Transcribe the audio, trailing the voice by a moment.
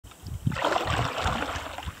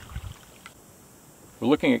We're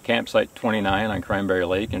looking at campsite 29 on Cranberry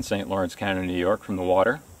Lake in St. Lawrence County, New York from the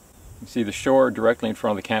water. You see the shore directly in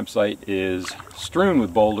front of the campsite is strewn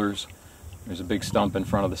with boulders. There's a big stump in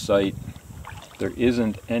front of the site. There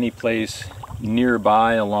isn't any place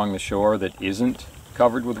nearby along the shore that isn't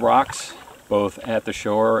covered with rocks, both at the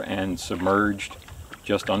shore and submerged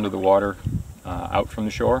just under the water out from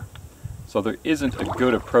the shore. So there isn't a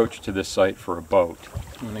good approach to this site for a boat.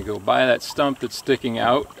 I'm going to go by that stump that's sticking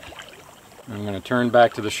out. I'm going to turn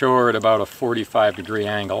back to the shore at about a 45-degree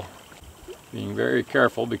angle, being very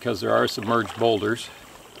careful because there are submerged boulders.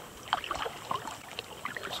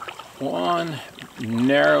 There's one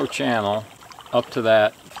narrow channel up to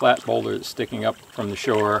that flat boulder that's sticking up from the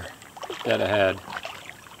shore dead ahead.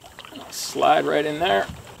 I'll slide right in there.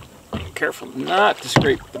 Be careful not to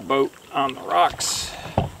scrape the boat on the rocks.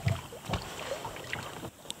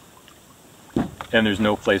 And there's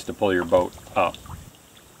no place to pull your boat up.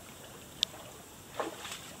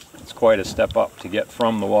 It's quite a step up to get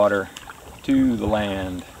from the water to the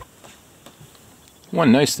land.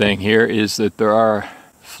 One nice thing here is that there are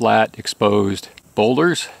flat, exposed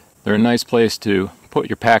boulders. They're a nice place to put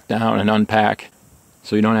your pack down and unpack,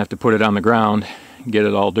 so you don't have to put it on the ground and get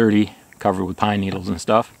it all dirty, covered with pine needles and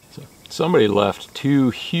stuff. So somebody left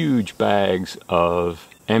 2 huge bags of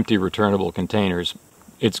empty returnable containers.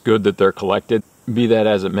 It's good that they're collected. Be that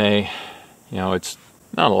as it may, you know, it's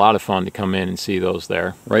not a lot of fun to come in and see those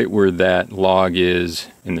there. Right where that log is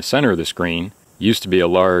in the center of the screen used to be a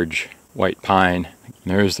large white pine.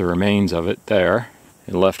 There's the remains of it there.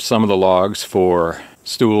 It left some of the logs for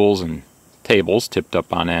stools and tables tipped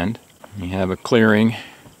up on end. You have a clearing.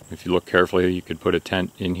 If you look carefully, you could put a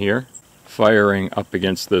tent in here, firing up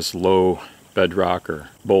against this low bedrock or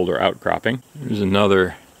boulder outcropping. There's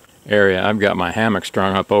another area. I've got my hammock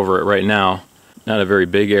strung up over it right now. Not a very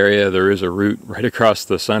big area. There is a root right across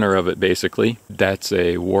the center of it, basically. That's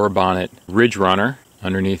a warbonnet ridge runner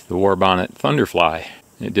underneath the warbonnet thunderfly.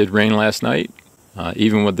 It did rain last night,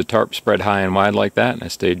 even with the tarp spread high and wide like that, and I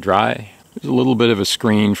stayed dry. There's a little bit of a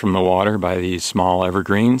screen from the water by these small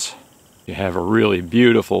evergreens. You have a really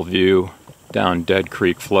beautiful view down Dead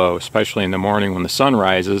Creek Flow, especially in the morning when the sun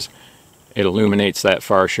rises. It illuminates that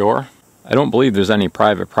far shore. I don't believe there's any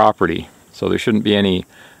private property, so there shouldn't be any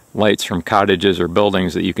lights from cottages or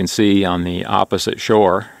buildings that you can see on the opposite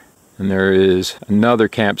shore. And there is another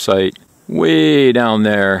campsite way down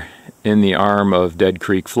there in the arm of Dead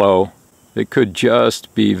Creek Flow that could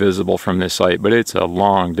just be visible from this site, but it's a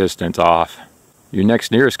long distance off. Your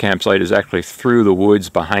next nearest campsite is actually through the woods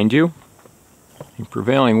behind you. The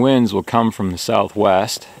prevailing winds will come from the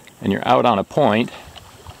southwest, and you're out on a point.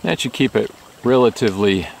 That should keep it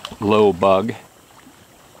relatively low bug.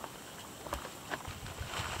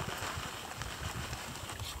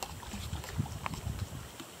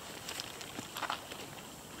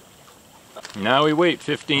 Now we wait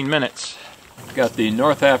 15 minutes. We've got the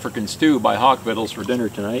North African stew by Hawk Vittles for dinner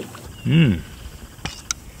tonight.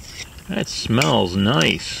 That smells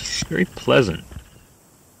nice. Very pleasant.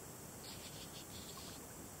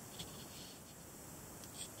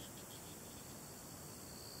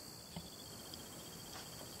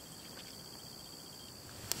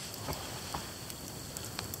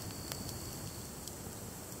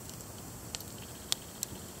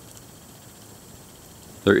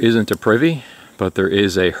 There isn't a privy, but there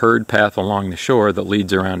is a herd path along the shore that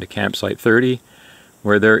leads around to campsite 30,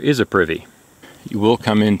 where there is a privy. You will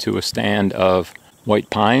come into a stand of white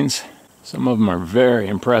pines. Some of them are very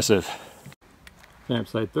impressive.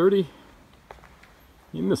 Campsite 30,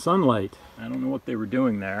 in the sunlight. I don't know what they were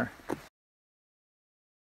doing there.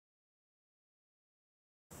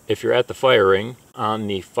 If you're at the fire ring, on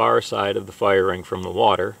the far side of the fire ring from the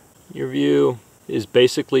water, your view is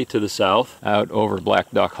basically to the south, out over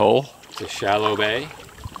Black Duck Hole. It's a shallow bay.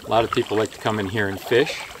 A lot of people like to come in here and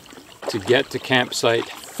fish. To get to campsite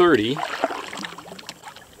 30,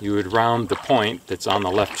 you would round the point that's on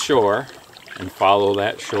the left shore and follow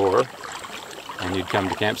that shore, and you'd come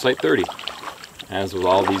to campsite 30. As with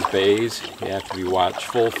all these bays, you have to be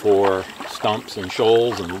watchful for stumps and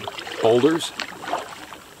shoals and boulders.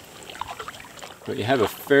 But you have a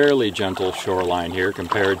fairly gentle shoreline here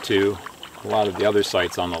compared to a lot of the other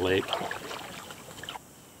sites on the lake.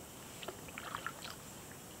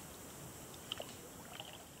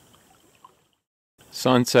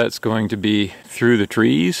 Sunset's going to be through the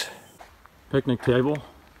trees. Picnic table.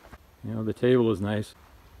 You know, the table is nice.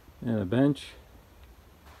 And a bench.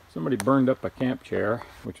 Somebody burned up a camp chair,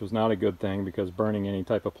 which was not a good thing because burning any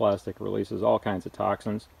type of plastic releases all kinds of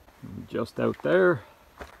toxins. And just out there,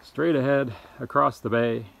 straight ahead across the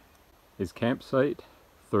bay, is campsite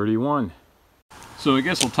 31. So I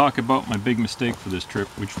guess I'll talk about my big mistake for this trip,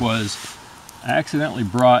 which was I accidentally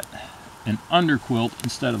brought an under quilt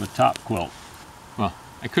instead of a top quilt. Well,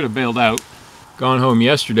 I could have bailed out, gone home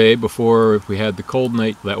yesterday before we had the cold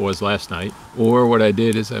night that was last night, or what I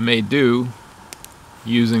did is I made do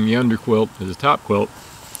using the under quilt as a top quilt.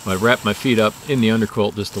 I wrapped my feet up in the under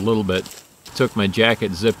quilt just a little bit, took my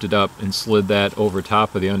jacket, zipped it up, and slid that over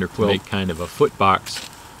top of the under quilt to make kind of a foot box.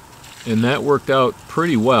 And that worked out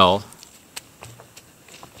pretty well.